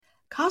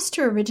Costs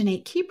to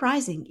originate keep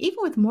rising, even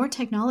with more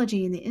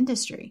technology in the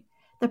industry.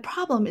 The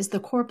problem is the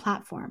core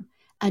platform.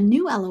 A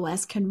new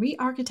LOS can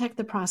re-architect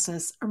the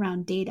process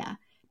around data,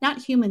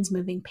 not humans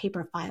moving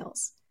paper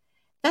files.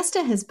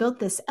 Vesta has built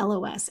this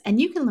LOS, and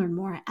you can learn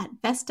more at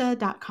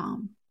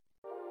Vesta.com.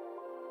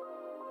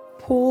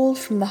 Pulled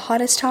from the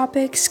hottest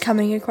topics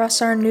coming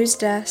across our news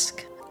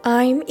desk.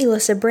 I'm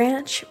Elissa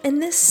Branch,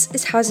 and this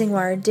is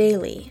HousingWire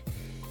Daily.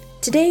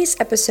 Today's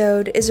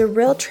episode is a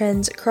Real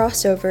Trends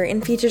crossover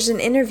and features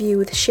an interview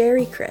with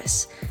Sherry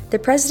Chris, the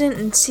president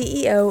and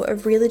CEO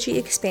of Realogy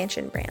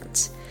Expansion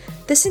Brands.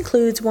 This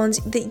includes ones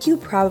that you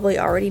probably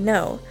already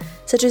know,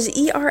 such as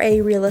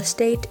ERA Real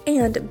Estate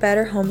and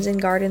Better Homes and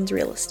Gardens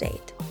Real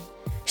Estate.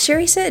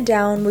 Sherry sat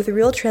down with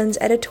Real Trends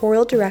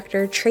editorial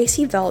director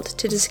Tracy Velt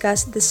to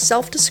discuss the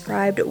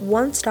self-described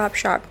one-stop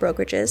shop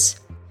brokerages,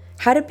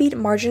 how to beat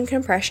margin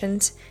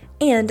compressions,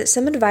 and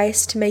some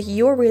advice to make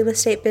your real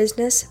estate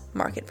business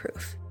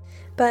market-proof.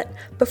 But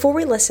before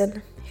we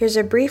listen, here's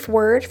a brief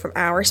word from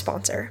our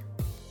sponsor.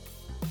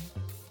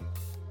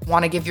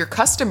 Want to give your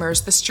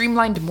customers the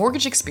streamlined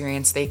mortgage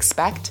experience they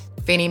expect?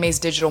 Fannie Mae's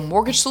digital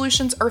mortgage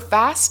solutions are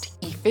fast,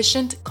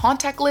 efficient,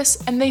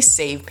 contactless, and they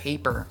save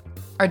paper.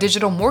 Our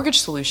digital mortgage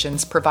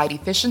solutions provide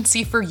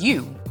efficiency for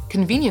you,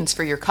 convenience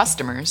for your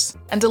customers,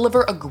 and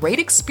deliver a great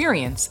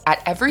experience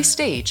at every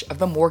stage of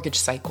the mortgage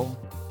cycle.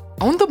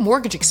 Own the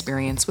mortgage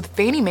experience with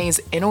Fannie Mae's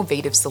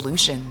innovative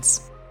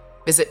solutions.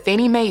 Visit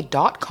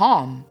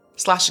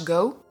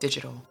fanniemae.com/go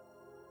digital.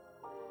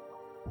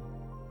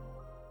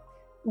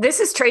 This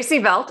is Tracy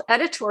Velt,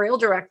 editorial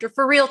director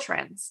for Real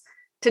Trends.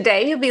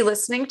 Today, you'll be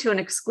listening to an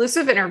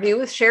exclusive interview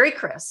with Sherry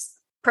Chris,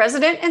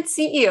 president and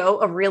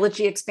CEO of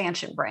Realogy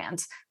Expansion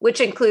Brands, which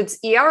includes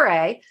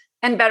ERA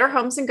and Better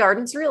Homes and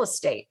Gardens Real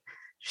Estate.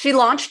 She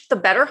launched the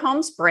Better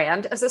Homes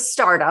brand as a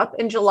startup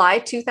in July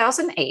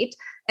 2008,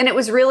 and it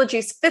was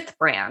Realogy's fifth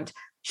brand.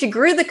 She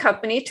grew the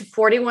company to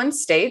 41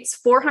 states,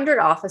 400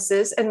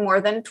 offices, and more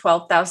than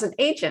 12,000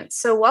 agents.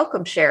 So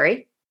welcome,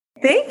 Sherry.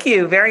 Thank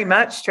you very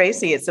much,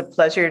 Tracy. It's a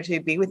pleasure to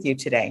be with you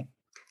today.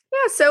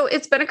 Yeah, so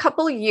it's been a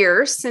couple of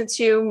years since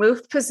you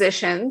moved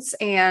positions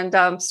and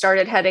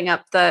started heading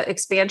up the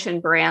expansion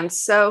brands.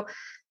 So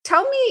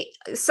tell me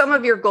some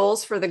of your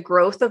goals for the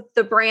growth of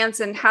the brands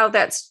and how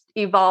that's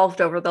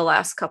evolved over the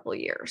last couple of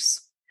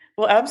years.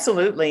 Well,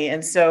 absolutely.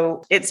 And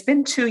so it's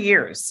been 2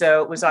 years.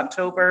 So it was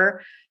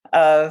October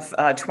of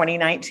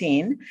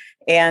 2019.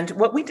 And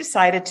what we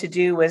decided to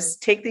do was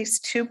take these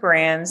two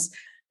brands.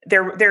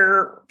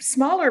 They're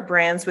smaller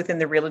brands within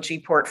the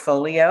Realogy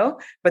portfolio,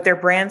 but they're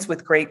brands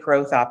with great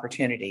growth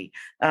opportunity.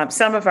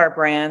 Some of our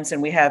brands,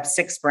 and we have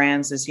 6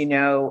 brands, as you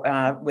know,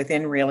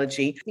 within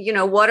Realogy. You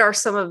know, what are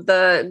some of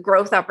the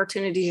growth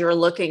opportunities you're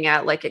looking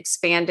at, like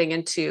expanding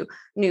into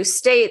new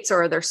states,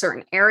 or are there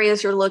certain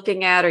areas you're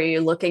looking at? Are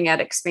you looking at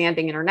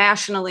expanding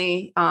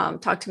internationally?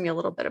 Talk to me a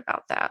little bit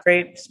about that.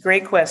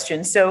 Great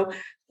question. So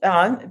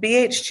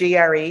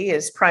BHGRE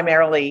is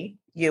primarily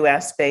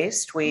US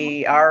based.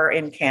 We are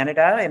in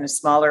Canada in a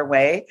smaller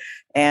way,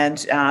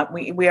 and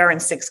we are in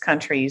 6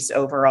 countries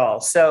overall.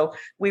 So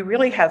we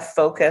really have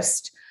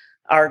focused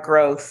our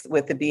growth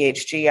with the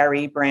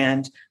BHGRE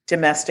brand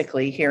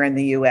domestically here in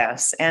the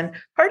US. And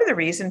part of the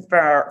reason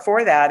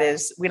for that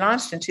is we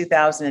launched in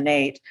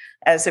 2008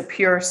 as a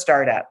pure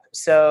startup.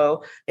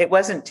 So it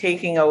wasn't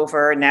taking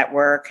over a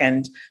network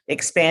and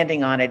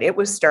expanding on it. It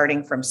was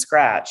starting from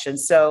scratch. And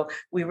so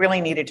we really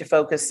needed to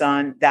focus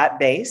on that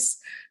base.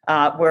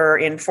 We're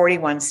in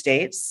 41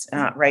 states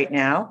right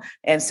now.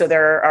 And so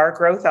there are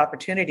growth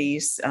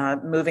opportunities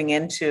moving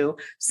into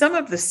some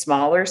of the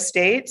smaller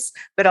states,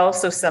 but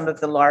also some of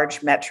the large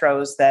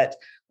metros that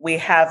we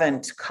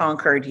haven't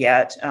conquered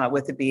yet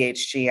with the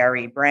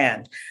BHGRE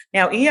brand.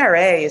 Now,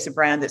 ERA is a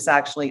brand that's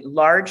actually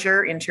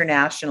larger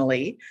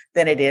internationally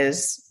than it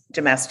is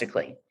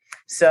domestically.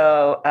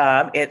 So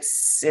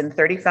it's in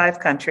 35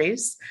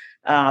 countries,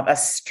 a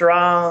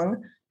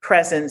strong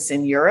presence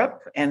in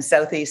Europe and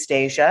Southeast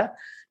Asia,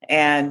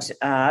 and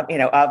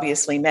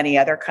obviously many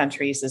other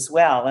countries as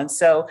well. And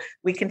so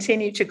we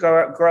continue to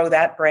grow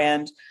that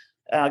brand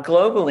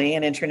globally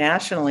and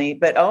internationally,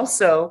 but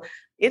also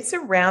it's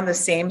around the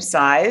same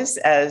size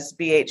as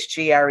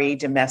BHGRE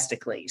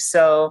domestically.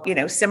 So,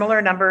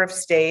 similar number of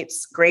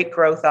states, great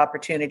growth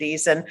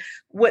opportunities. And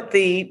what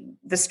the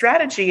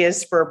strategy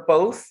is for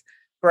both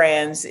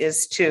brands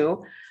is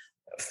to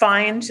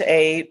find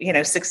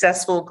a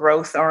successful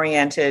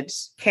growth-oriented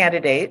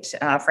candidate,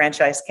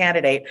 franchise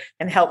candidate,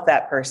 and help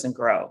that person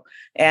grow.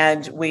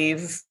 And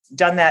we've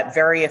done that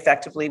very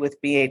effectively with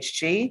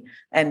BHG,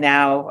 and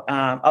now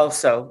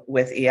also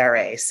with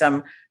ERA.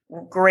 Some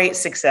great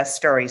success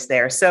stories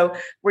there. So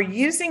we're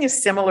using a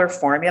similar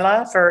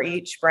formula for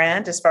each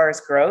brand as far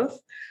as growth,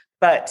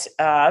 but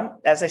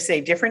as I say,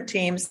 different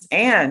teams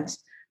and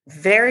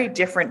very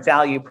different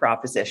value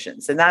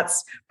propositions. And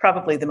that's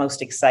probably the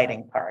most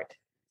exciting part.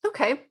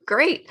 Okay,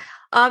 great.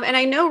 And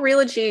I know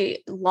Realogy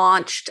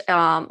launched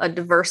a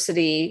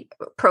diversity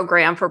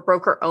program for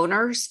broker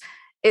owners.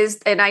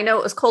 And I know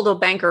it was Coldwell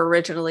Banker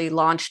originally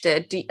launched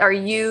it. Are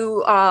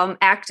you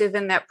active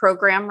in that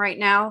program right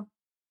now?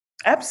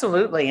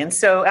 Absolutely. And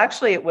so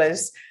actually it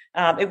was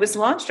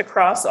launched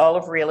across all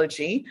of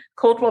Realogy.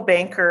 Coldwell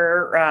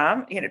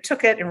Banker,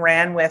 took it and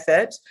ran with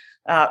it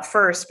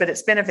first, but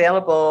it's been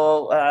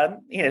available,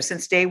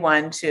 since day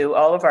one to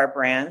all of our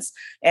brands.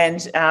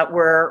 And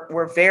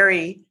we're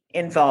very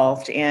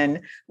involved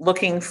in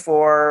looking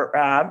for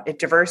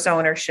diverse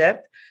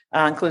ownership,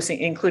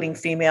 including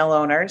female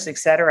owners, et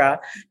cetera.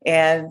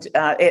 And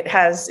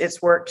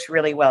it's worked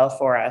really well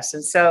for us.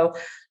 And so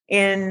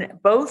in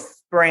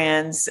both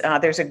brands,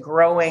 there's a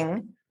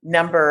growing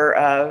number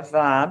of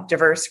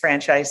diverse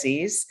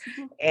franchisees.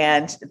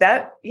 And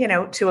that,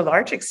 to a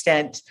large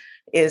extent,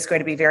 is going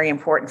to be very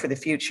important for the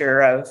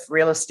future of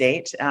real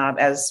estate.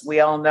 As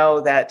we all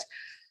know that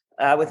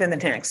within the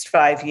next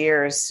 5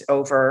 years,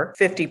 over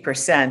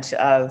 50%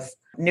 of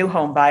new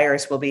home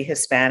buyers will be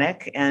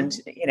Hispanic. And,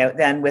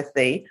 then with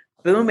the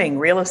booming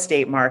real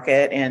estate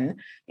market in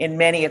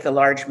many of the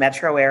large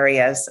metro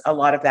areas, a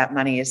lot of that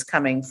money is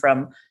coming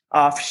from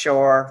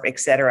offshore, et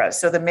cetera.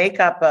 So the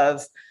makeup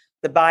of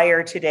the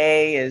buyer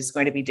today is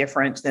going to be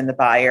different than the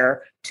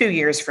buyer 2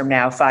 years from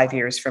now, 5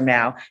 years from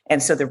now.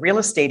 And so the real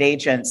estate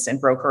agents and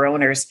broker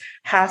owners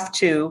have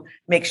to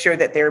make sure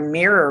that they're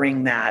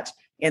mirroring that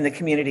in the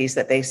communities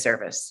that they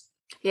service.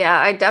 Yeah,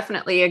 I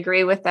definitely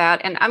agree with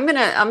that. And I'm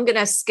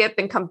gonna skip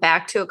and come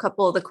back to a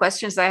couple of the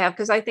questions I have,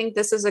 because I think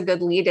this is a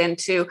good lead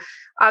into,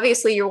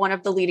 obviously, you're one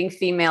of the leading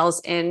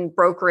females in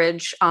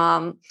brokerage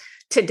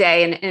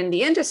today in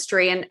the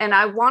industry. And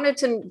I wanted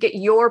to get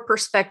your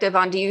perspective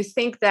on, do you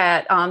think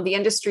that the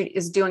industry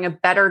is doing a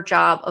better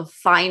job of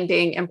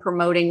finding and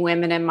promoting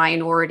women and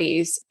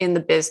minorities in the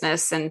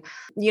business? And,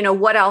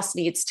 what else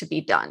needs to be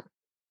done?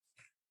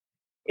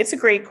 It's a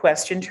great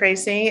question,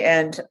 Tracy.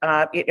 And,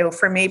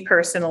 for me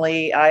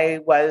personally, I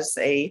was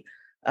a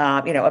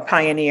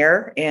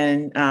pioneer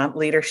in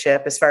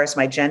leadership as far as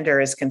my gender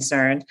is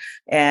concerned.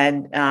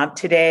 And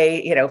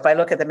today, if I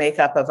look at the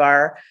makeup of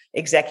our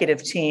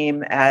executive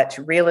team at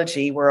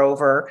Realogy, we're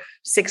over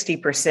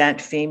 60%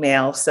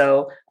 female.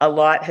 So a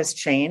lot has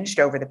changed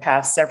over the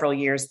past several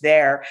years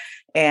there,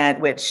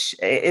 and which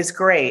is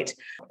great.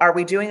 Are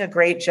we doing a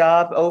great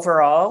job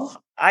overall?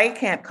 I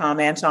can't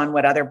comment on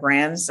what other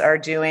brands are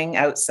doing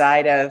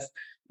outside of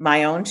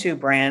my own two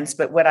brands,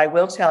 but what I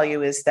will tell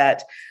you is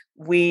that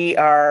we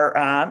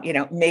are,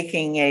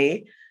 making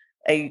a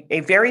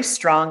very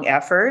strong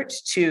effort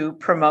to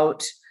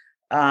promote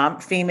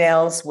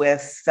females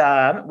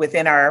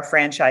within our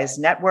franchise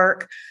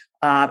network.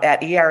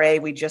 At ERA,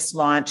 we just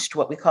launched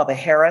what we call the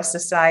HERA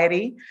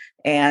Society,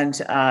 and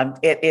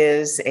it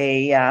is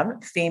a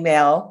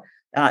female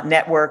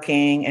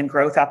networking and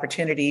growth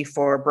opportunity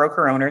for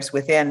broker owners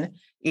within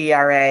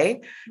ERA.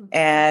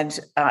 And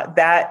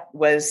that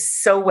was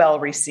so well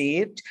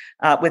received.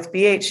 With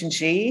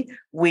BH&G,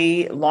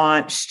 we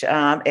launched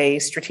a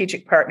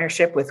strategic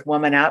partnership with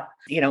Woman Up,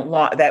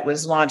 that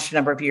was launched a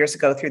number of years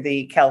ago through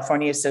the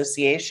California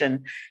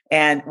Association.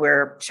 And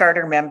we're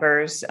charter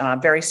members,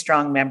 very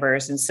strong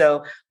members. And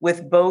so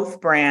with both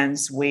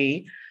brands,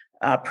 we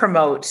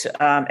promote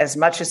as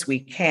much as we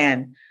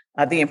can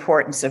the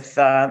importance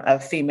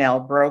of female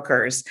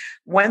brokers.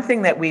 One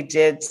thing that we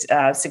did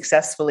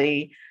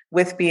successfully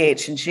with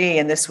BH&G,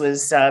 and this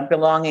was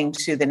belonging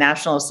to the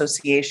National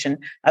Association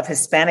of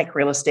Hispanic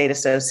Real Estate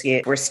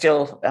Associates. We're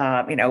still,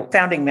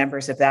 founding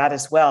members of that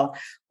as well.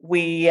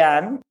 We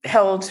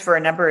held for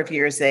a number of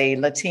years a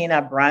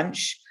Latina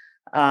brunch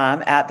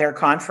at their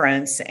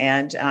conference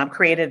and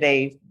created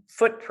a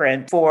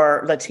footprint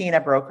for Latina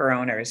broker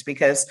owners,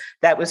 because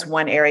that was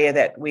one area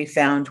that we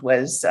found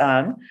was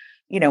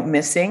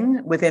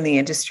missing within the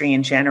industry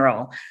in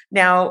general.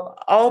 Now,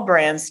 all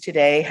brands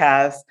today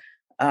have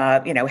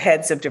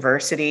heads of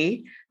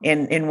diversity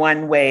in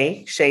one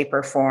way, shape,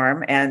 or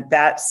form. And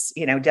that's,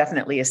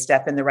 definitely a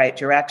step in the right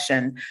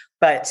direction.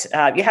 But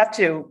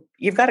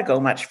you've got to go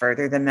much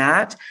further than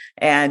that.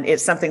 And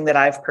it's something that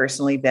I've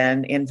personally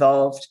been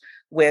involved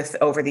with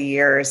over the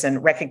years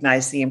and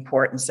recognize the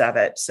importance of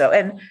it. So,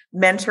 and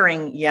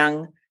mentoring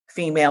young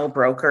female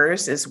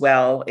brokers as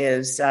well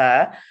is,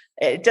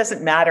 it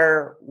doesn't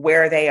matter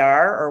where they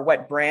are or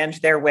what brand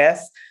they're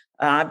with.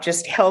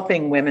 Just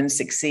helping women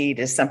succeed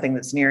is something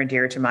that's near and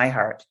dear to my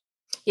heart.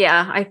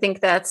 Yeah, I think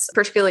that's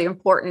particularly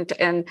important.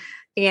 And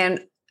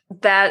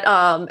that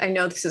I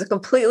know this is a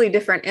completely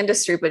different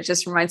industry, but it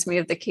just reminds me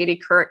of the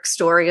Katie Couric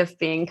story of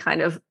being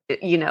kind of,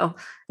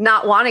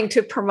 not wanting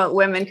to promote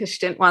women because she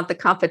didn't want the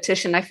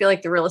competition. I feel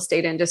like the real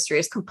estate industry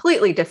is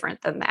completely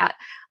different than that.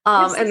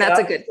 And that's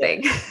a good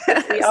thing.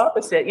 The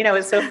opposite.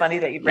 It's so funny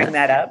that you bring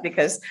that up,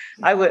 because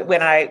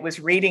when I was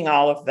reading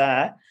all of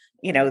the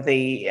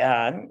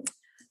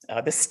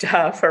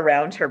stuff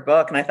around her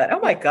book, and I thought, oh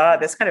my God,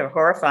 that's kind of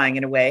horrifying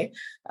in a way.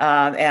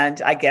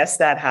 And I guess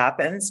that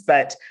happens,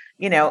 but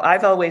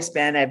I've always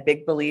been a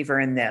big believer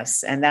in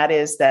this, and that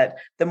is that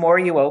the more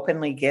you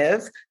openly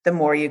give, the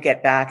more you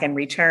get back in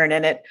return.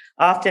 And it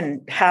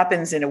often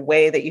happens in a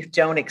way that you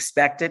don't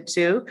expect it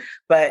to,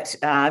 but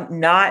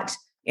not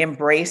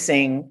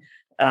embracing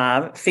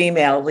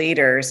female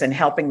leaders and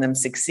helping them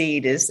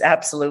succeed is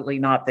absolutely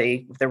not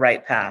the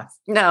right path.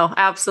 No,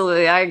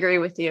 absolutely. I agree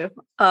with you.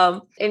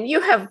 And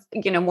you have,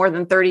 more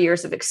than 30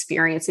 years of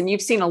experience, and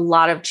you've seen a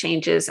lot of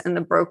changes in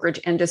the brokerage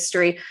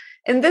industry.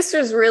 And this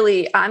is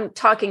really, I'm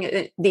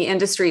talking the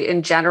industry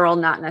in general,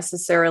 not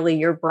necessarily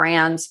your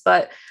brands,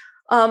 but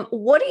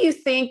what do you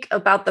think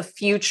about the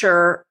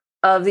future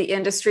of the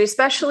industry,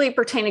 especially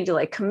pertaining to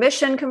like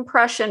commission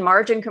compression,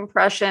 margin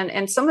compression,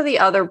 and some of the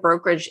other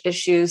brokerage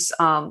issues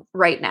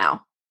right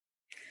now?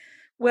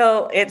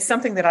 Well, it's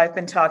something that I've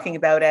been talking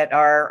about at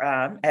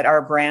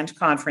our brand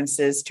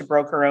conferences to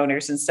broker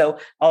owners, and so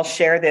I'll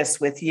share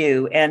this with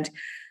you. And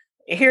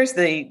here's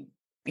the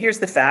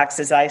facts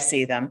as I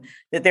see them: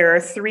 that there are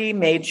three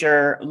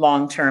major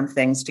long-term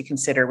things to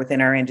consider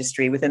within our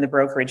industry, within the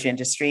brokerage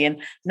industry.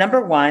 And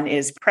number one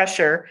is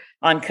pressure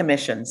on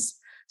commissions.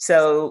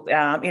 So,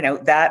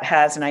 that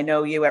has, and I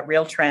know you at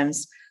Real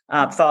Trends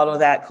follow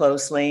that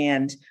closely,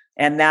 and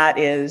that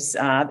is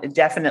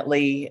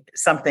definitely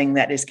something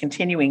that is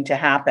continuing to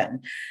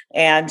happen.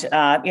 And,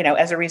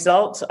 as a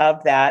result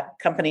of that,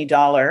 company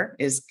dollar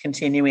is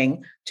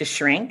continuing to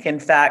shrink. In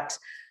fact,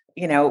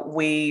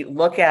 we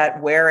look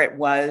at where it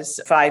was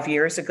 5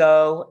 years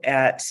ago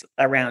at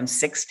around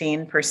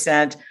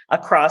 16%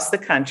 across the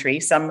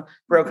country. Some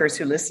brokers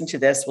who listen to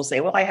this will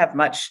say, well, I have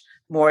much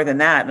more than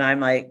that. And I'm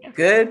like,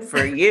 good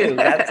for you.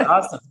 That's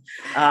awesome.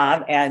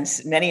 And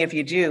many of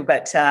you do,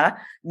 but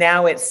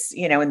now it's,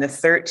 in the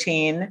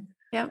 13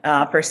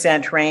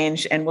 percent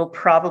range, and we'll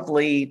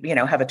probably,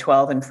 have a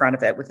 12 in front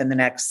of it within the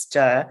next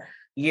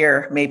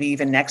year, maybe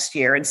even next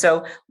year. And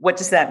so what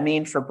does that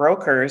mean for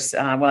brokers?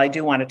 Well, I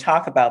do want to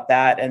talk about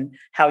that and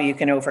how you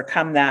can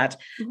overcome that.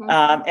 Mm-hmm.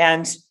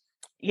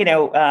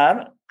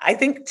 I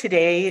think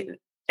today,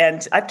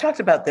 and I've talked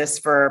about this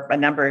for a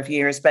number of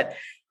years, but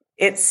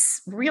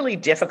it's really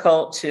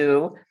difficult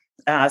to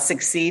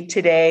succeed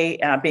today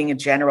being a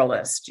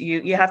generalist.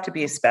 You have to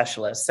be a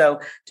specialist. So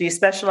do you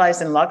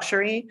specialize in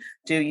luxury?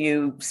 Do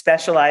you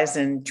specialize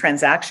in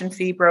transaction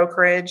fee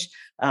brokerage?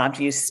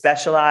 Do you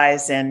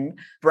specialize in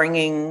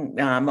bringing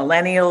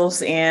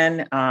millennials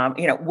in?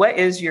 What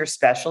is your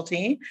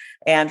specialty?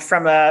 And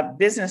from a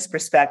business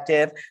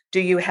perspective, do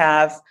you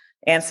have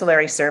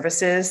ancillary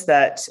services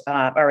that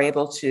are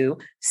able to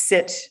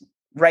sit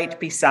right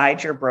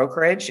beside your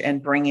brokerage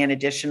and bring in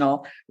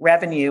additional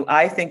revenue?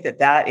 I think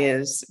that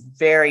is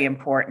very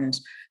important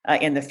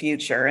in the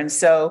future. And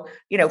so,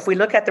 if we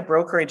look at the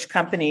brokerage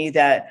company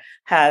that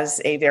has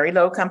a very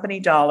low company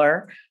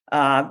dollar,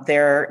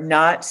 they're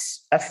not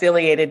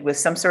affiliated with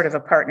some sort of a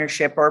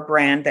partnership or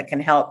brand that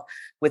can help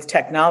with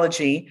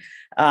technology,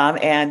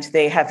 and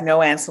they have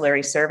no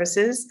ancillary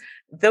services,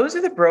 those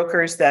are the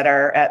brokers that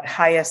are at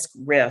highest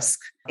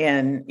risk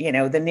in,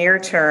 the near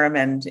term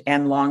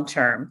and long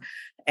term.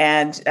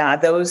 And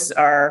those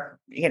are,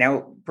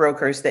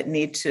 brokers that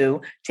need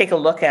to take a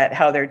look at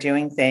how they're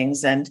doing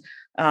things and,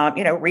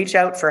 reach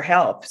out for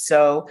help.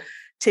 So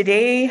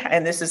today,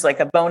 and this is like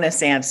a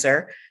bonus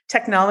answer,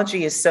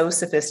 technology is so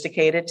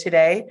sophisticated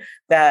today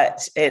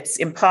that it's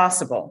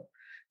impossible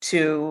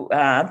to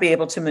be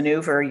able to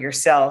maneuver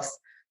yourself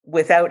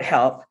without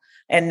help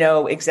and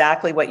know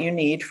exactly what you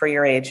need for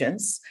your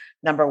agents.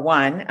 Number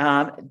one,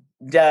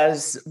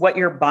 does what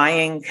you're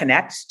buying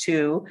connect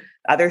to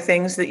other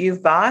things that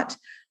you've bought?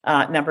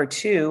 Number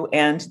two,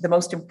 and the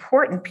most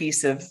important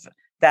piece of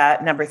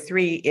that, number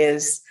three,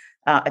 is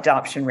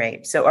adoption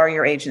rate. So are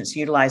your agents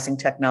utilizing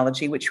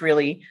technology, which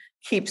really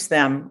keeps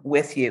them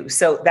with you?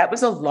 So that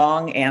was a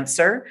long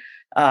answer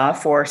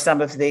for some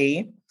of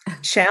the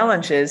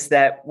challenges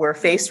that we're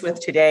faced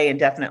with today and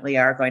definitely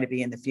are going to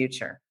be in the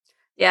future.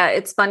 Yeah,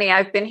 it's funny.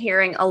 I've been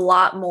hearing a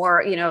lot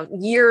more,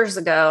 years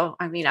ago.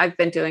 I mean, I've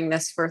been doing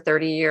this for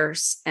 30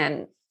 years.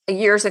 And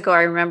years ago,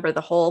 I remember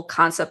the whole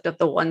concept of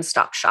the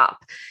one-stop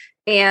shop.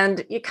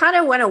 And it kind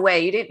of went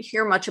away. You didn't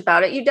hear much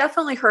about it. You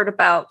definitely heard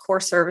about core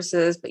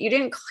services, but you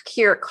didn't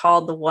hear it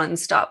called the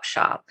one-stop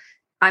shop.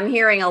 I'm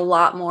hearing a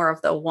lot more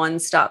of the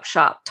one-stop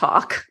shop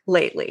talk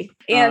lately,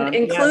 and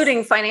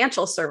including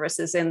financial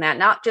services in that,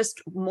 not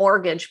just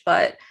mortgage,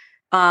 but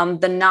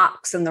the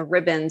Knox and the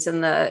Ribbons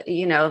and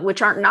the,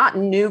 which aren't not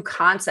new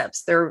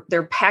concepts.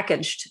 They're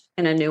packaged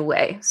in a new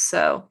way.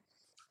 So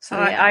yeah.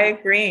 I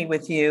agree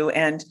with you.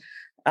 And,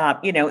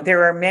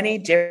 there are many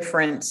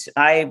different,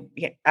 I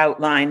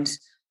outlined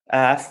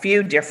a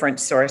few different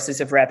sources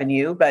of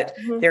revenue, but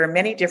there are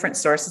many different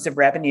sources of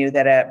revenue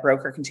that a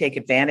broker can take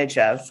advantage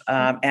of.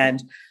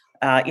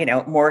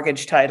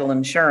 Mortgage, title,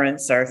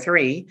 insurance are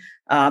three,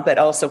 but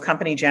also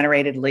company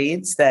generated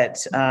leads that,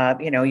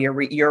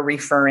 you're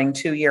referring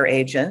to your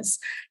agents,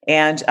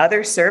 and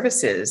other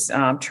services,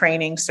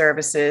 training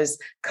services,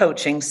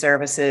 coaching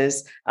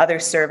services, other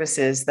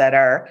services that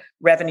are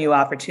revenue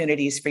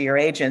opportunities for your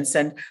agents.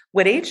 And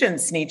what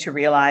agents need to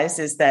realize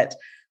is that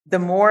the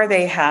more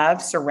they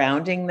have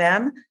surrounding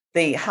them,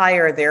 the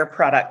higher their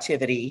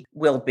productivity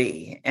will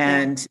be.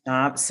 And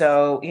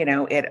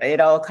it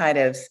all kind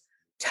of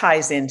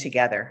ties in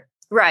together.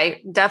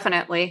 Right.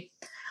 Definitely.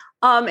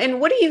 And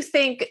what do you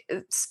think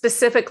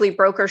specifically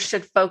brokers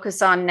should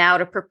focus on now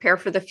to prepare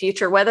for the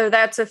future, whether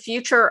that's a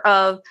future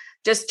of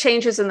just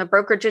changes in the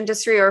brokerage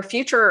industry or a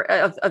future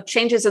of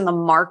changes in the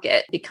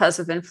market because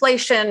of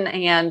inflation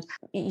and,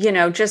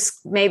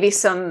 just maybe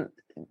some,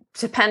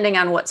 depending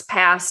on what's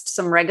passed,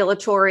 some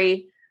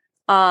regulatory,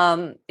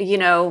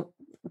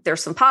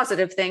 there's some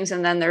positive things,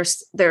 and then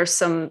there's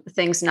some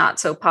things not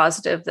so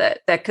positive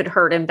that could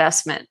hurt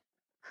investment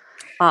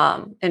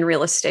in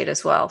real estate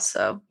as well.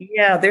 So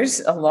yeah, there's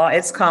a lot.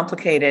 It's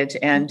complicated,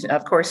 and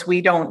of course,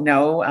 we don't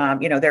know.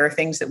 There are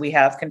things that we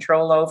have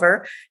control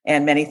over,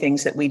 and many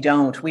things that we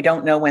don't. We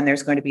don't know when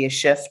there's going to be a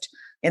shift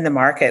in the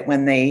market,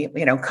 when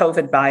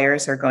COVID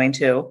buyers are going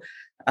to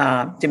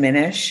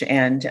diminish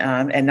and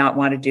not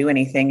want to do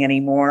anything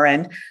anymore,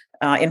 and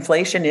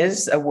inflation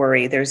is a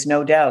worry. There's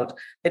no doubt.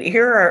 But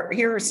here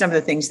are some of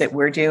the things that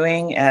we're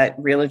doing at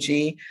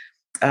Realogy,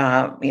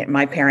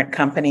 my parent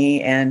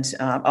company, and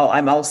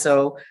I'm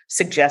also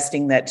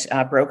suggesting that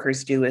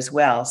brokers do as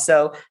well.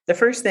 So the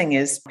first thing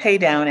is pay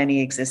down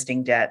any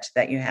existing debt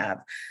that you have.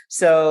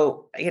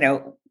 So,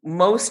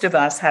 most of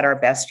us had our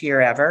best year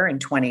ever in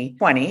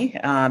 2020,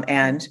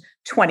 and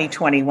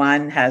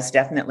 2021 has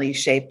definitely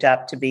shaped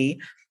up to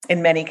be,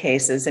 in many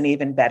cases, an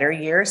even better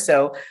year.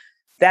 So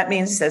that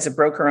means as a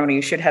broker owner,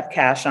 you should have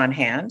cash on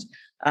hand,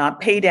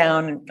 pay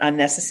down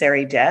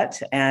unnecessary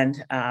debt, and,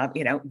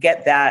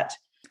 get that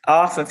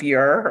off of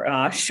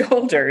your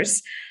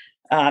shoulders.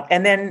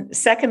 And then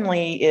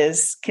secondly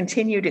is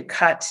continue to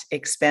cut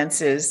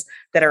expenses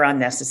that are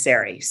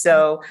unnecessary.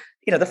 So,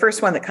 the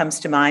first one that comes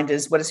to mind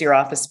is, what does your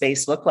office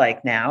space look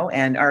like now?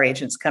 And our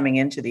agents coming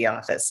into the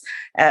office.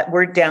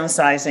 We're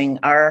downsizing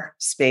our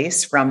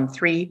space from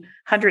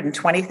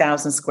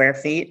 320,000 square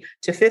feet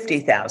to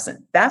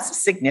 50,000. That's a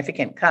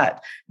significant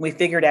cut. We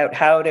figured out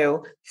how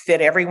to fit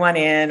everyone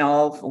in,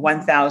 all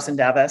 1,000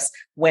 of us,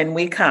 when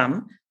we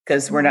come,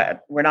 because we're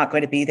not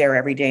going to be there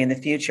every day in the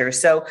future.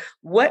 So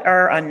what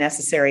are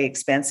unnecessary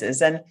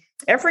expenses? And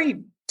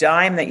every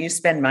dime that you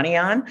spend money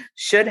on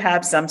should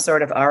have some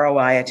sort of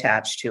ROI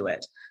attached to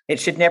it. It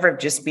should never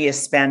just be a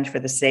spend for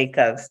the sake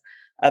of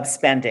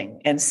spending.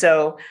 And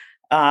so,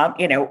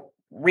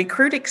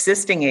 recruit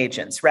existing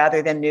agents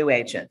rather than new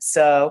agents.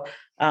 So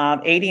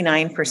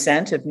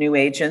 89% of new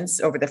agents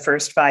over the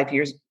first 5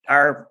 years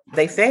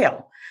they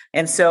fail.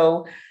 And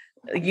so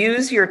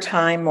use your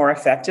time more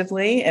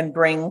effectively and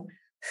bring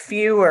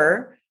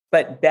fewer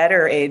but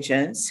better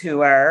agents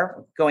who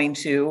are going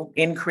to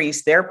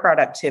increase their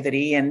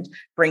productivity and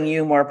bring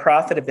you more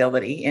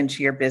profitability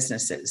into your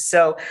businesses.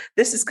 So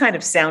this is kind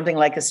of sounding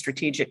like a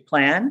strategic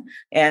plan,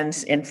 and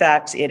in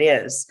fact, it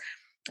is.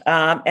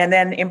 And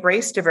then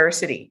embrace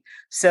diversity.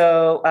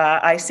 So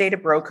I say to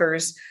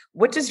brokers,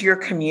 what does your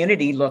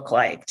community look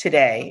like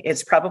today?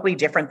 It's probably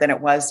different than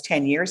it was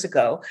 10 years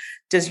ago.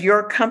 Does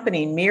your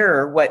company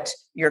mirror what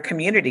your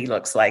community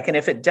looks like? And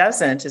if it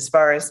doesn't, as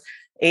far as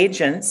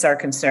agents are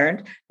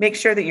concerned, make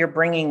sure that you're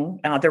bringing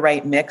the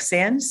right mix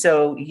in,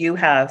 so you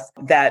have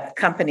that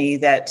company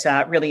that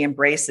really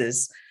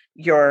embraces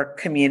your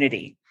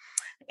community.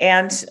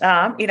 And,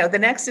 the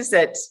next is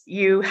that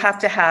you have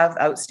to have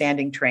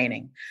outstanding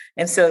training.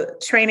 And so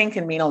training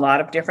can mean a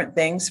lot of different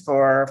things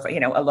for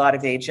a lot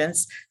of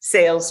agents: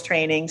 sales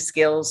training,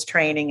 skills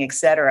training, et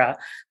cetera.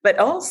 But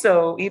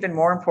also, even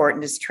more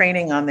important, is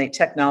training on the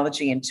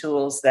technology and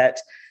tools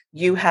that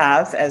you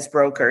have as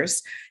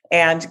brokers,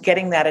 and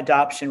getting that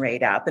adoption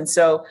rate up. And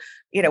so,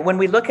 when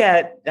we look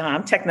at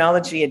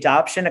technology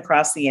adoption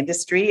across the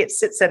industry, it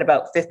sits at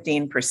about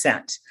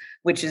 15%,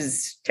 which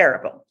is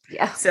terrible.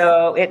 Yeah.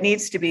 So it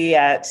needs to be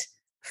at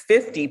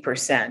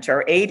 50%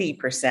 or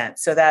 80%,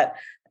 so that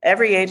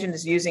every agent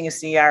is using a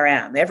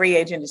CRM. Every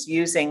agent is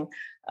using,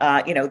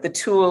 the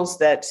tools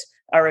that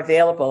are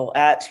available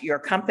at your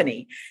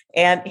company.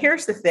 And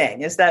here's the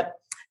thing, is that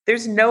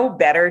there's no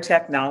better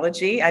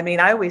technology. I mean,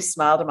 I always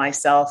smile to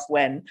myself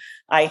when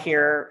I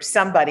hear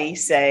somebody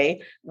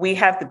say, we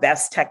have the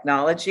best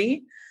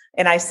technology.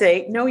 And I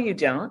say, no, you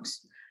don't,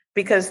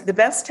 because the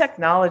best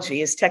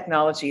technology is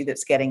technology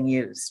that's getting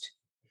used.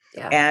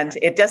 Yeah. And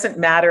it doesn't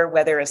matter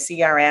whether a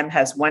CRM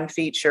has one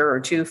feature or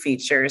two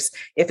features.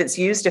 If it's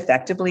used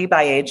effectively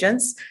by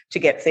agents to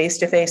get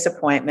face-to-face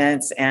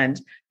appointments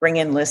and bring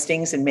in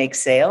listings and make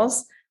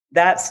sales,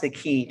 that's the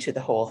key to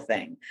the whole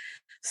thing.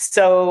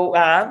 So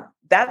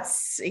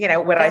that's,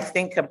 what I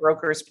think a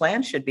broker's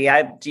plan should be.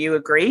 Do you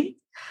agree?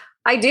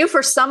 I do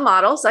for some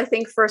models. I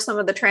think for some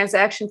of the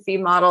transaction fee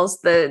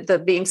models,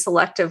 the being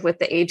selective with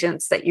the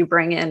agents that you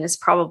bring in is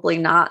probably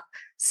not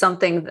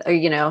something,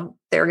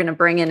 they're going to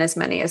bring in as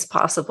many as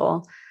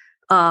possible.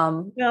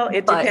 Well,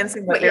 it depends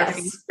on what their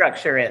fee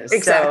structure is.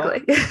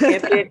 Exactly. So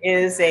if it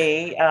is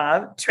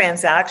a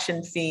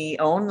transaction fee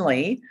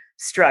only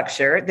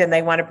structure, then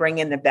they want to bring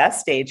in the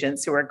best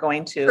agents who are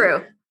going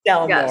to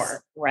sell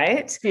more,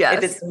 right? Yes.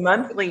 If it's a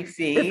monthly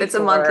fee, if it's a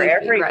monthly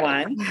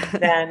everyone, fee,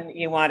 right. then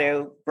you want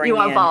to bring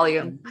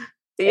volume.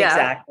 Yeah.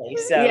 Exactly.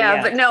 So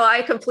yeah, but no,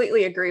 I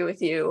completely agree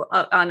with you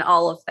on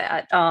all of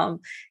that.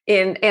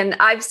 And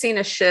I've seen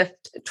a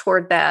shift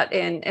toward that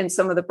in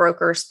some of the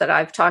brokers that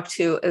I've talked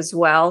to as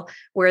well,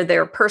 where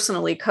they're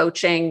personally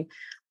coaching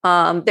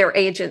their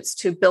agents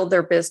to build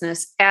their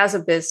business as a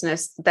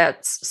business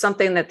that's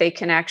something that they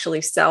can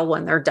actually sell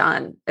when they're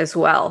done as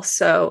well.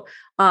 So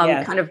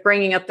kind of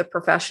bringing up the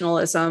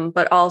professionalism,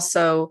 but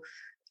also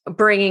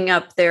bringing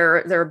up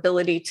their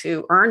ability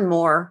to earn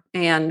more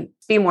and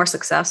be more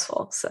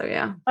successful. So,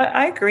 yeah.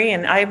 I agree.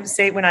 And I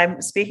say, when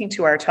I'm speaking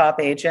to our top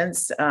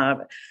agents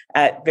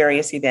at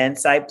various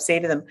events, I say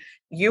to them,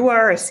 you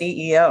are a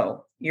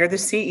CEO. You're the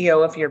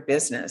CEO of your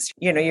business.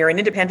 You're an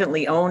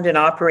independently owned and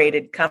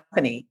operated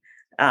company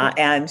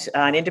and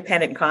an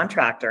independent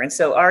contractor. And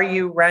so are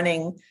you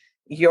running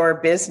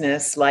your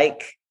business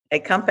like a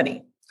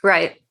company?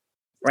 Right.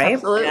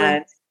 Absolutely.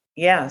 And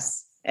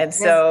yes. And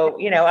so,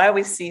 I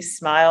always see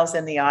smiles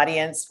in the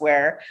audience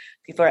where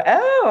people are,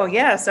 oh,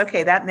 yes,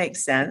 okay, that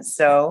makes sense.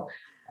 So,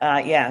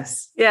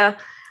 yes. Yeah.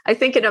 I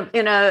think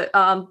in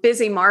a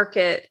busy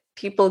market,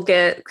 people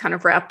get kind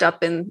of wrapped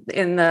up in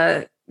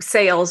the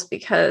sales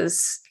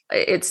because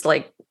it's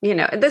like,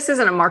 this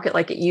isn't a market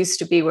like it used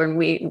to be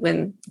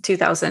when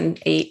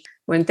 2008,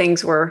 when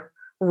things were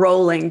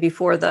rolling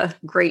before the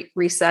Great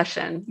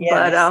Recession.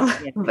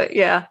 Yes. But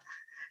yeah.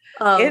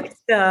 I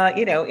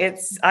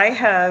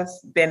have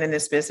been in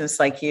this business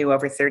like you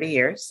over 30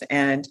 years,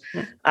 and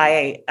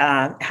I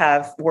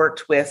have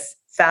worked with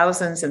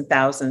thousands and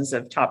thousands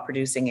of top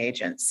producing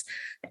agents.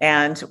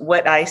 And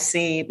what I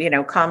see,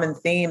 common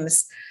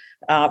themes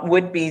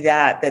would be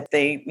that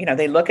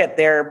they look at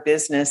their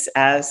business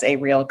as a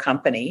real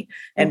company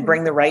and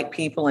bring the right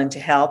people in to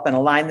help and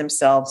align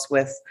themselves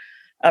with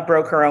a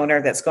broker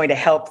owner that's going to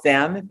help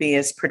them be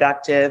as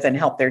productive and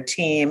help their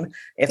team,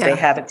 if they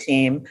have a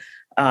team,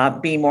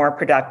 be more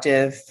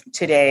productive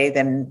today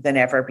than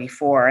ever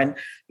before. And,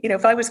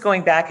 if I was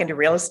going back into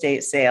real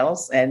estate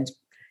sales, and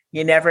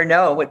you never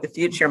know what the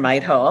future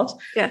might hold,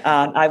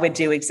 I would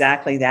do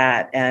exactly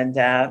that and,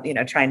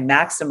 try and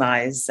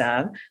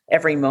maximize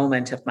every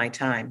moment of my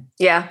time.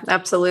 Yeah,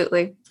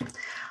 absolutely.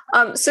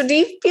 So do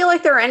you feel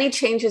like there are any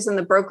changes in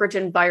the brokerage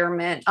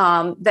environment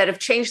that have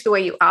changed the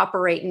way you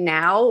operate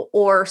now,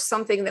 or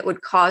something that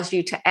would cause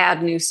you to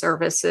add new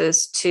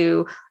services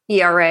to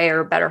ERA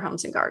or Better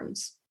Homes and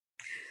Gardens?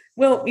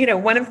 Well,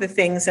 one of the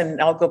things,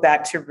 and I'll go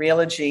back to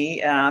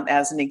Realogy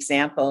as an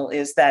example,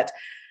 is that,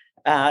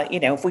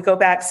 if we go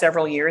back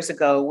several years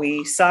ago,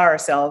 we saw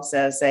ourselves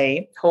as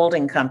a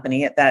holding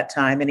company at that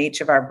time, and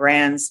each of our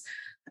brands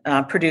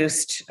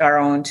produced our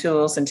own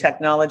tools and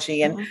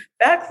technology. And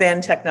back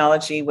then,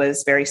 technology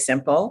was very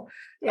simple,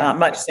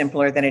 much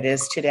simpler than it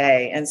is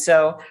today. And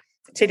so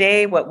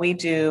today, what we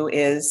do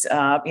is,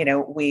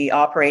 we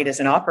operate as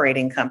an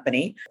operating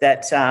company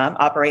that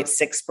operates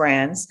 6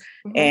 brands.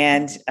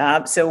 And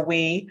so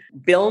we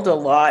build a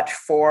lot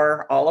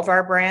for all of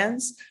our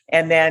brands.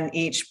 And then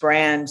each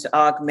brand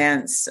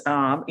augments,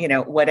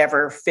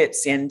 whatever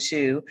fits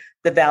into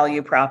the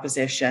value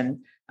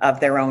proposition of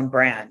their own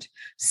brand.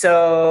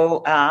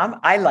 So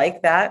I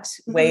like that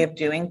way of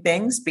doing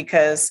things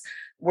because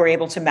we're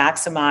able to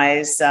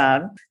maximize,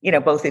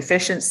 both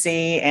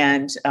efficiency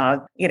and,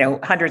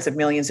 hundreds of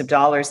millions of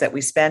dollars that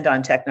we spend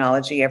on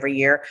technology every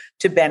year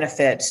to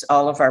benefit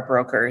all of our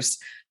brokers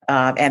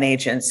and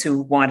agents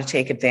who want to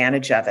take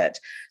advantage of it.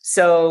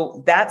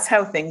 So that's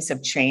how things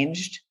have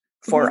changed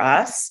for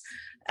us.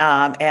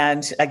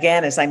 And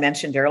again, as I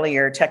mentioned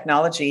earlier,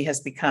 technology has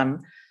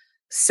become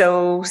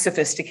so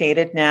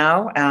sophisticated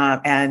now.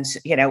 And,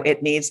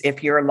 it needs,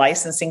 if you're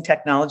licensing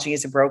technology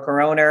as a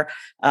broker owner,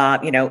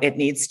 it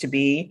needs to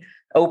be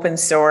open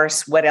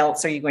source. What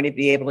else are you going to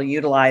be able to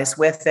utilize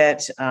with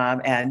it?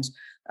 And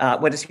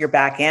what does your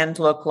back end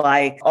look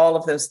like? All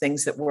of those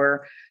things that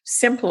were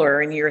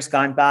simpler in years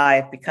gone by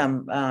have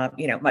become,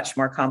 much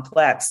more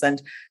complex.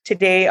 And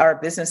today, our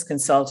business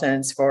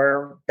consultants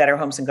for Better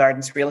Homes and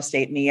Gardens, Real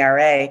Estate, and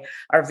ERA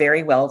are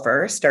very well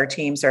versed. Our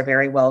teams are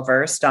very well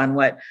versed on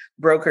what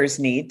brokers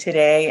need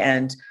today.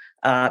 And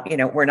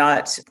we're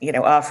not,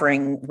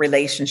 offering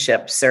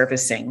relationship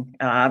servicing.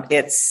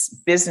 It's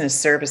business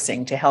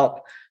servicing to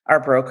help our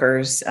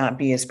brokers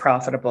be as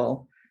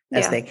profitable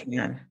as they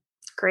can.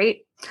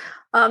 Great.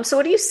 So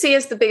what do you see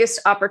as the biggest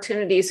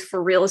opportunities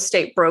for real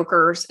estate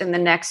brokers in the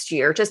next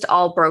year? Just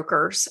all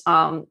brokers,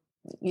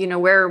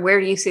 where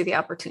do you see the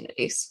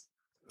opportunities?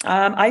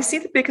 I see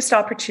the biggest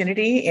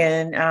opportunity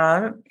in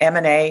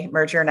M&A,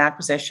 merger and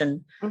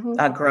acquisition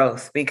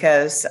growth,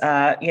 because,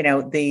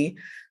 the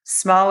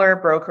smaller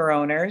broker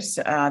owners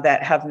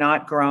that have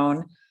not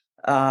grown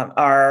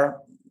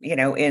are,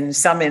 in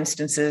some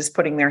instances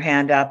putting their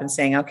hand up and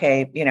saying,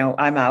 okay,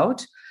 I'm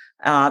out.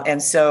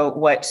 And so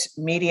what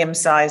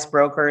medium-sized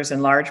brokers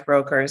and large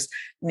brokers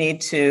need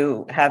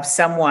to have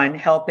someone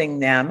helping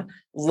them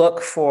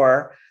look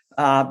for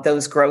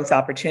those growth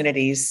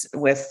opportunities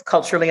with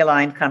culturally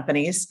aligned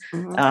companies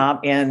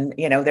in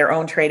their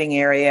own trading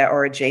area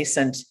or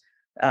adjacent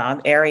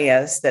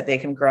areas that they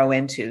can grow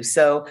into.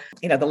 So,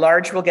 the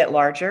large will get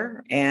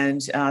larger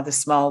and the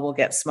small will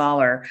get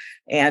smaller.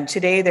 And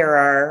today there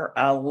are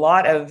a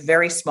lot of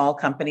very small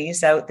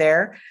companies out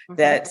there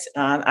that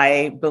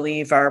I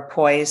believe are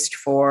poised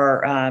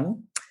for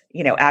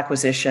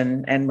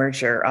acquisition and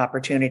merger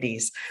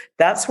opportunities.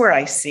 That's where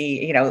I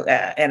see,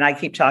 and I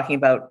keep talking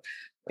about,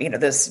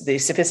 the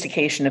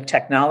sophistication of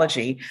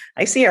technology.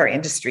 I see our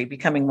industry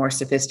becoming more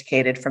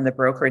sophisticated from the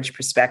brokerage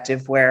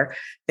perspective, where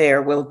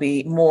there will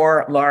be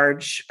more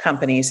large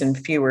companies and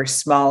fewer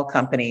small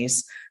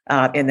companies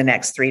in the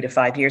next 3 to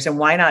 5 years. And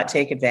why not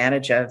take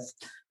advantage of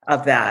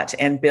that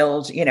and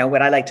build,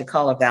 what I like to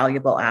call a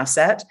valuable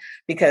asset?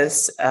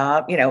 Because,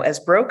 as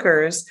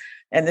brokers,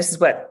 and this is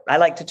what I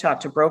like to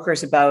talk to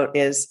brokers about,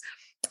 is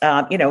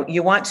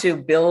you want to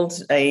build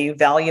a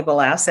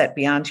valuable asset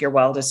beyond your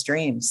wildest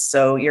dreams.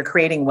 So you're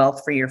creating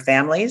wealth for your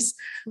families.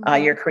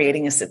 You're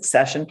creating a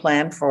succession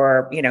plan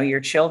for, your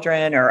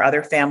children or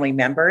other family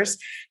members.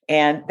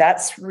 And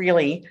that's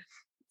really,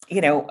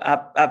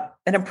 an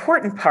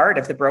important part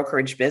of the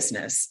brokerage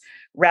business,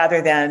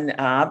 rather than,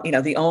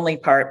 the only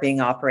part being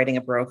operating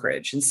a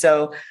brokerage. And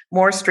so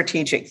more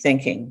strategic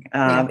thinking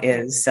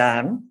is,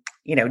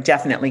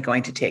 definitely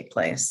going to take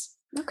place.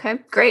 Okay,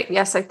 great.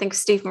 Yes, I think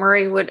Steve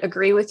Murray would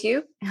agree with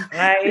you.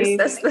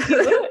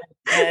 The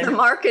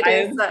market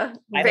is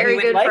very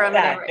good for M&A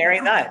right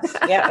very now. much.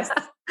 Yes,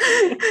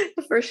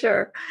 for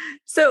sure.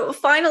 So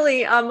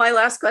finally, my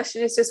last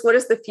question is just, what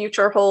does the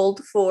future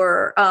hold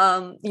for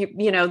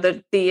the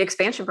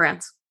expansion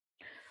brands?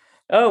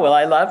 Oh, well,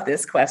 I love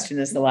this question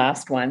as the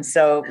last one.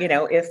 So,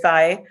 if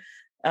I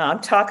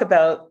talk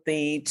about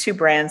the two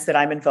brands that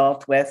I'm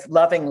involved with,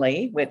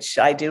 lovingly, which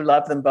I do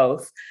love them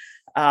both.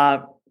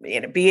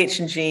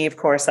 BH&G, of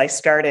course, I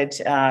started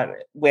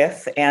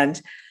with,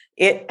 and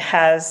it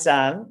has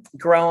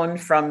grown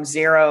from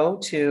 0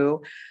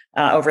 to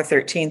over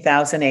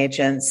 13,000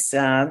 agents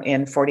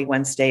in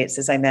 41 states,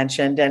 as I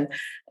mentioned. And,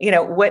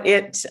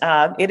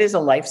 it is a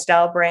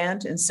lifestyle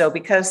brand. And so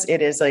because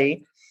it is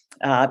a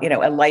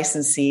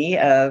licensee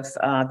of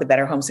the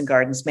Better Homes and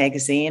Gardens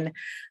magazine,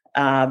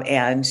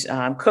 and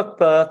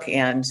cookbook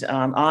and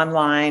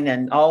online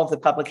and all of the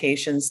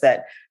publications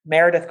that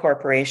Meredith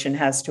Corporation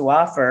has to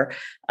offer,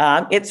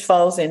 it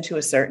falls into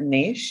a certain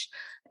niche,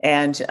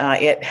 and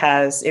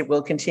it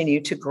will continue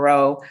to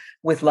grow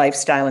with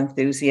lifestyle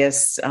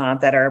enthusiasts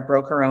that are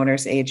broker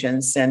owners,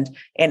 agents, and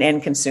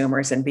end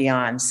consumers and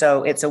beyond.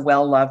 So it's a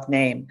well-loved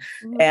name.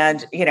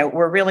 And,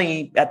 we're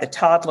really at the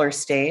toddler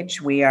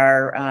stage. We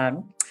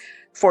are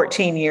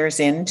 14 years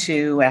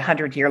into a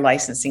 100-year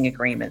licensing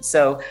agreement.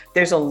 So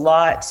there's a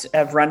lot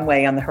of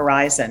runway on the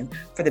horizon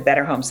for the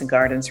Better Homes and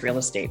Gardens real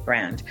estate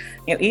brand.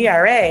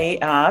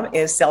 ERA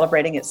is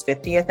celebrating its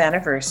 50th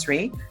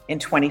anniversary in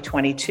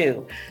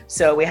 2022.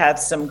 So we have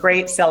some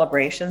great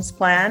celebrations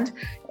planned.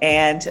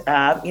 And,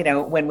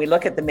 when we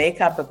look at the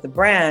makeup of the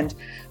brand,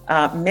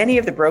 many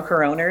of the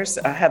broker owners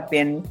have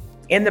been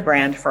in the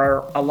brand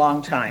for a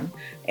long time.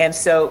 And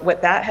so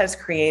what that has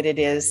created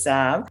is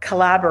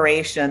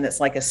collaboration that's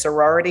like a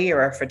sorority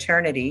or a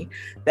fraternity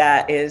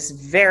that is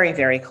very,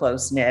 very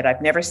close knit.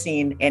 I've never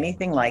seen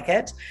anything like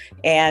it.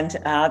 And,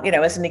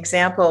 as an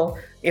example,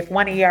 if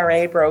one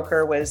ERA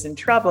broker was in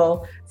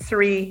trouble,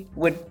 3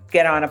 would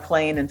get on a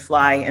plane and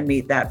fly and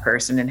meet that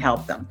person and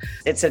help them.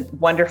 It's a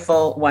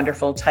wonderful,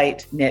 wonderful,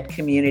 tight-knit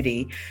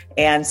community.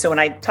 And so when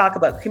I talk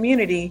about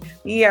community,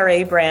 the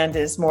ERA brand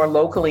is more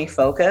locally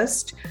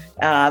focused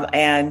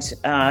and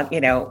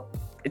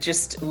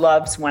just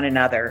loves one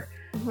another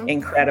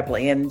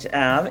incredibly. And,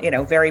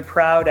 very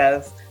proud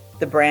of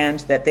the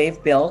brand that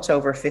they've built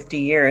over 50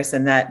 years,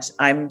 and that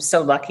I'm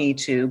so lucky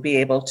to be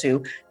able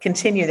to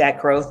continue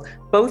that growth,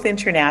 both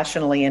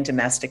internationally and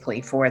domestically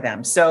for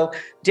them. So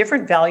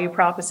different value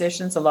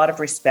propositions, a lot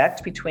of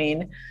respect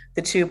between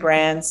the two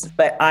brands,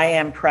 but I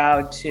am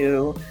proud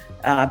to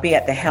be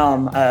at the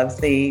helm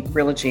of the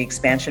Realogy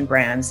expansion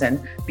brands, and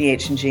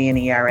BH&G and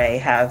ERA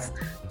have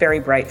very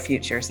bright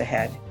futures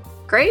ahead.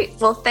 Great.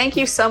 Well, thank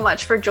you so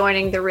much for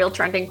joining the Real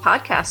Trending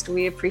podcast.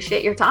 We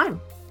appreciate your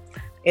time.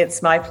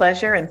 It's my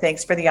pleasure, and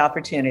thanks for the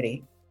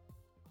opportunity.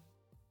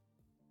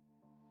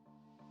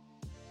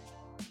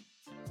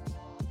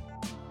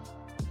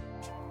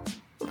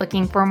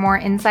 Looking for more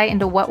insight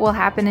into what will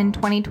happen in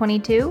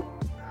 2022?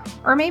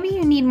 Or maybe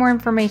you need more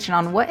information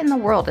on what in the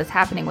world is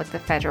happening with the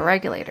federal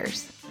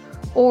regulators.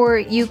 Or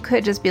you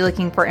could just be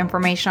looking for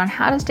information on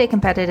how to stay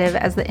competitive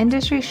as the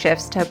industry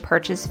shifts to a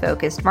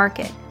purchase-focused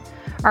market.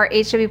 Our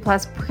HW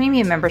Plus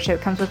Premium membership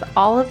comes with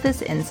all of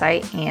this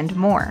insight and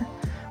more.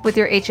 With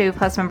your HW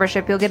Plus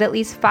membership, you'll get at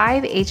least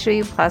 5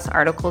 HW Plus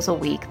articles a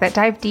week that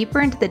dive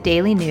deeper into the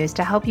daily news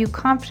to help you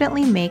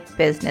confidently make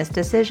business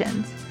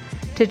decisions.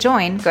 To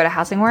join, go to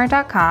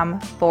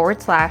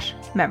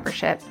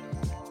housingwire.com/membership.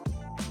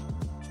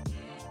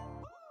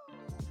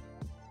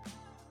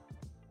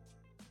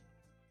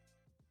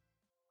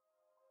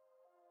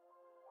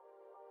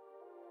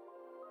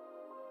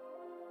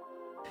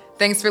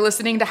 Thanks for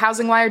listening to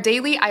Housing Wire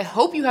Daily. I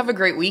hope you have a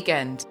great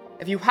weekend.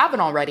 If you haven't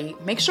already,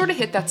 make sure to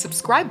hit that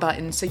subscribe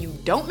button so you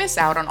don't miss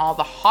out on all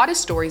the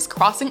hottest stories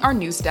crossing our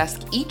news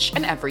desk each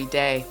and every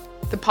day.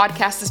 The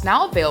podcast is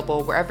now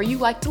available wherever you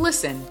like to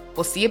listen.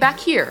 We'll see you back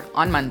here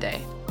on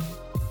Monday.